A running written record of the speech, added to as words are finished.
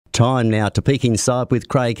Time now to peek inside with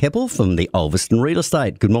Craig Heppel from the Ulverston Real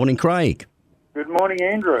Estate. Good morning, Craig. Good morning,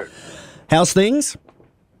 Andrew. How's things?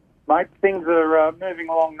 Mate, things are moving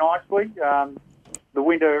along nicely. The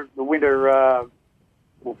winter, we'll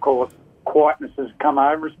call it quietness has come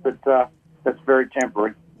over us, but that's very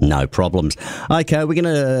temporary. No problems. Okay, we're going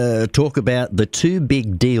to talk about the two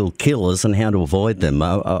big deal killers and how to avoid them.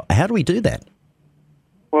 How do we do that?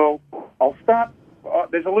 Well, I'll start.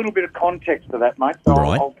 There's a little bit of context to that, mate. So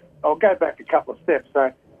Right. I'll go back a couple of steps.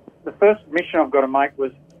 So the first admission I've got to make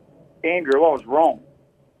was, Andrew, I was wrong.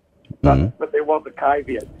 But there was a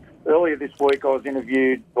caveat. Earlier this week, I was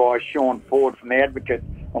interviewed by Sean Ford from The Advocate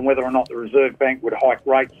on whether or not the Reserve Bank would hike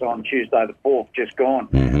rates on Tuesday the 4th, just gone.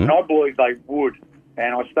 And I believe they would.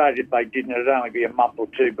 And I stated if they didn't, it'd only be a month or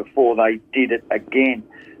two before they did it again.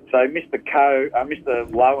 So Mr.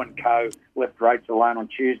 Lowe and Co. left rates alone on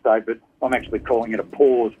Tuesday, but I'm actually calling it a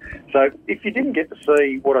pause. So if you didn't get to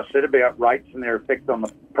see what I said about rates and their effect on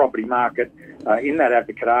the property market in that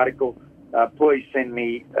Advocate article, please send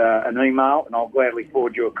me an email and I'll gladly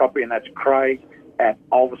forward you a copy, and that's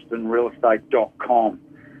craig@ulverstonrealestate.com.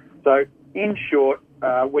 So in short,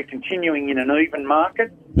 we're continuing in an even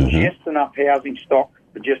market, just enough housing stock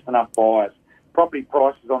for just enough buyers. Property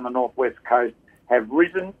prices on the North West Coast have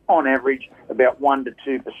risen on average about 1 to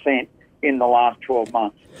 2% in the last 12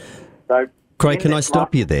 months. So, Craig, can I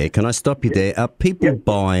stop you there? Are people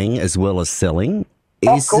buying as well as selling?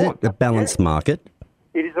 Is it a balanced market?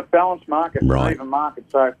 It is a balanced market, Right. an even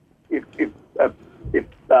market. So if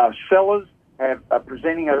sellers are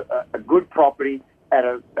presenting a good property at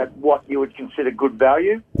what you would consider good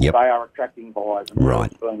value, Yep. they are attracting buyers. And Right.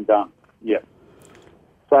 that's being done. Yep.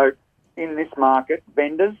 So in this market,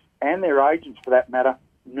 vendors and their agents, for that matter,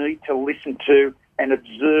 need to listen to and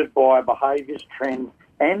observe buyer behaviours, trends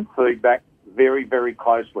and feedback very, very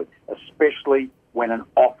closely, especially when an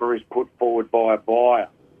offer is put forward by a buyer.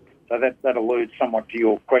 So that alludes somewhat to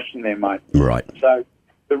your question there, mate. Right. So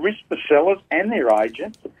the risk for sellers and their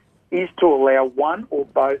agents is to allow one or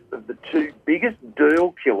both of the two biggest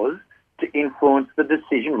deal killers to influence the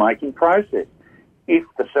decision-making process if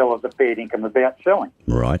the seller's a fair income about selling.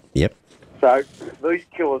 Right, yep. So these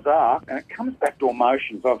killers are, and it comes back to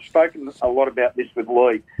emotions. I've spoken a lot about this with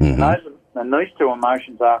Lee. And these two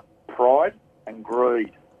emotions are pride and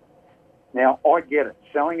greed. Now, I get it.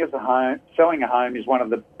 Selling a home is one of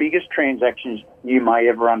the biggest transactions you may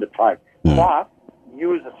ever undertake. But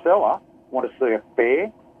you as a seller want to see a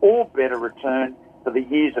fair or better return for the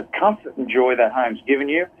years of comfort and joy that home's given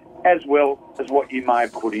you, as well as what you may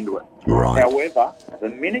have put into it. Right. However, the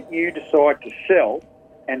minute you decide to sell,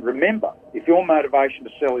 and remember, if your motivation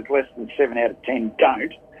to sell is less than 7 out of 10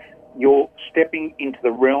 don't, you're stepping into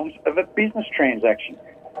the realms of a business transaction.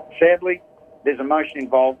 Sadly, there's emotion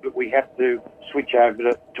involved, but we have to switch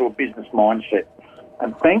over to a business mindset.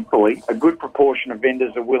 And thankfully, a good proportion of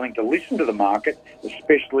vendors are willing to listen to the market,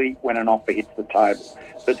 especially when an offer hits the table.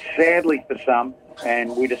 But sadly for some,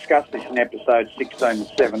 and we discussed this in episodes 16 and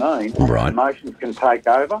 17, Right. emotions can take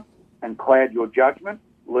over and cloud your judgment,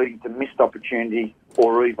 leading to missed opportunities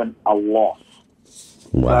or even a loss.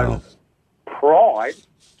 Wow. So pride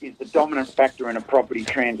is the dominant factor in a property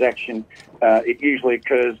transaction. It usually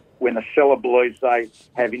occurs when the seller believes they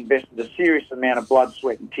have invested a serious amount of blood,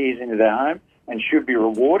 sweat and tears into their home and should be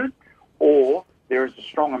rewarded, or there is a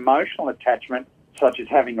strong emotional attachment, such as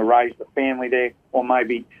having raised a family there or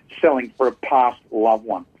maybe selling for a past loved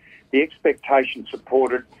one. The expectation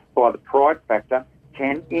supported by the pride factor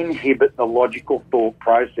can inhibit the logical thought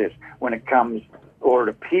process when it comes, or it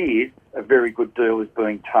appears, a very good deal is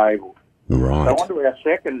being tabled. Right. So on to our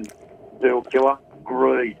second deal killer,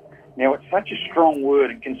 greed. Now, it's such a strong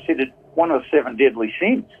word and considered one of the 7 deadly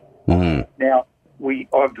sins. Now,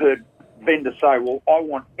 I've heard vendors say, well, I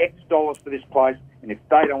want X dollars for this place, and if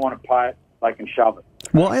they don't want to pay it, they can shove it.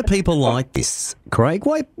 Why are people like this, Craig?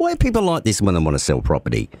 Why are people like this when they want to sell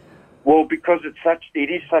property? Well, because it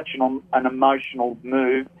is such an emotional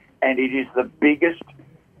move, and it is the biggest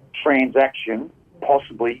transaction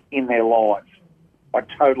possibly in their lives. I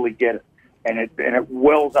totally get it. And it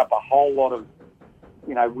wells up a whole lot of,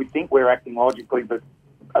 we think we're acting logically, but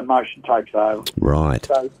emotion takes over. Right.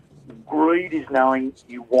 So greed is knowing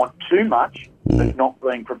you want too much, but not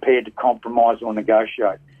being prepared to compromise or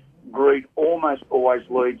negotiate. Greed almost always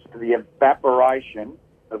leads to the evaporation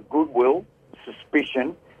of goodwill,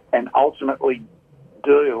 suspicion, and ultimately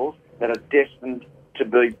deals that are destined to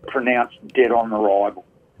be pronounced dead on arrival.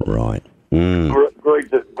 Right. Greed's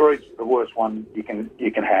the worst one you can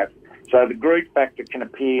have. So the greed factor can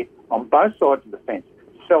appear on both sides of the fence,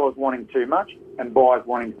 sellers wanting too much and buyers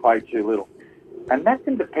wanting to pay too little. And that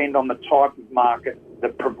can depend on the type of market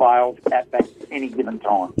that prevails at that any given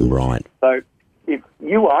time. Right. So if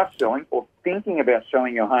you are selling or thinking about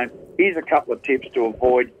selling your home, here's a couple of tips to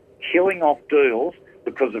avoid killing off deals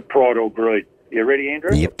because of pride or greed. You ready,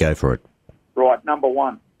 Andrew? Yep, go for it. Right, number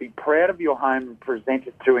one, be proud of your home and present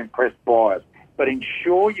it to impress buyers, but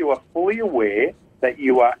ensure you are fully aware that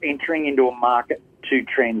you are entering into a market to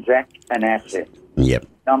transact an asset. Yep.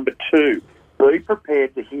 Number two, be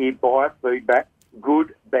prepared to hear buyer feedback,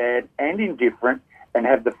 good, bad and indifferent, and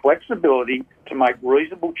have the flexibility to make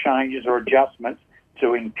reasonable changes or adjustments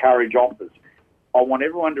to encourage offers. I want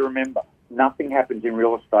everyone to remember, nothing happens in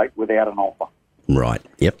real estate without an offer. Right.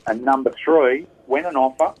 Yep. And number three, when an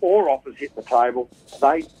offer or offers hit the table,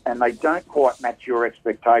 they don't quite match your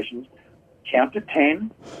expectations, count to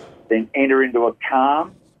 10, then enter into a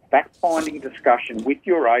calm, fact-finding discussion with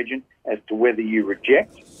your agent as to whether you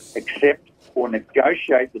reject, accept, or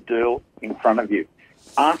negotiate the deal in front of you.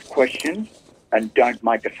 Ask questions and don't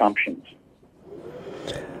make assumptions.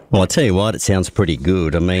 Well, I tell you what, it sounds pretty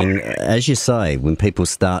good. I mean, as you say, when people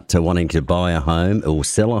start to wanting to buy a home or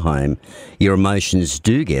sell a home, your emotions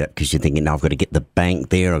do get it because you're thinking, no, I've got to get the bank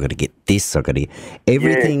there, I've got to get this, I've got to get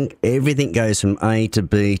everything. Yeah. Everything goes from A to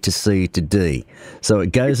B to C to D, so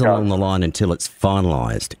it goes along the line until it's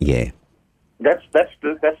finalised. Yeah, that's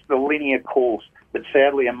the linear course. But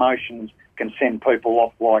sadly, emotions can send people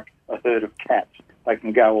off like a herd of cats. They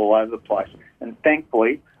can go all over the place. And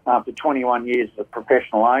thankfully, after 21 years as a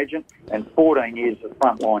professional agent and 14 years as a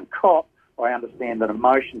frontline cop, I understand that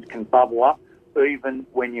emotions can bubble up even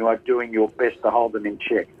when you are doing your best to hold them in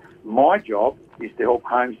check. My job is to help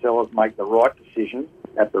home sellers make the right decisions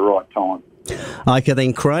at the right time. Okay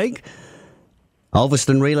then, Craig,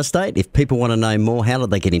 Ulverston Real Estate, if people want to know more, how do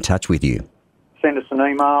they get in touch with you? Send us an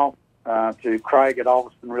email to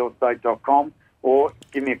craig@ulverstonrealestate.com or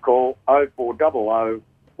give me a call 0400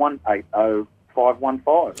 180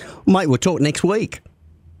 515. Mate, we'll talk next week.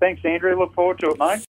 Thanks, Andrew. Look forward to it, mate.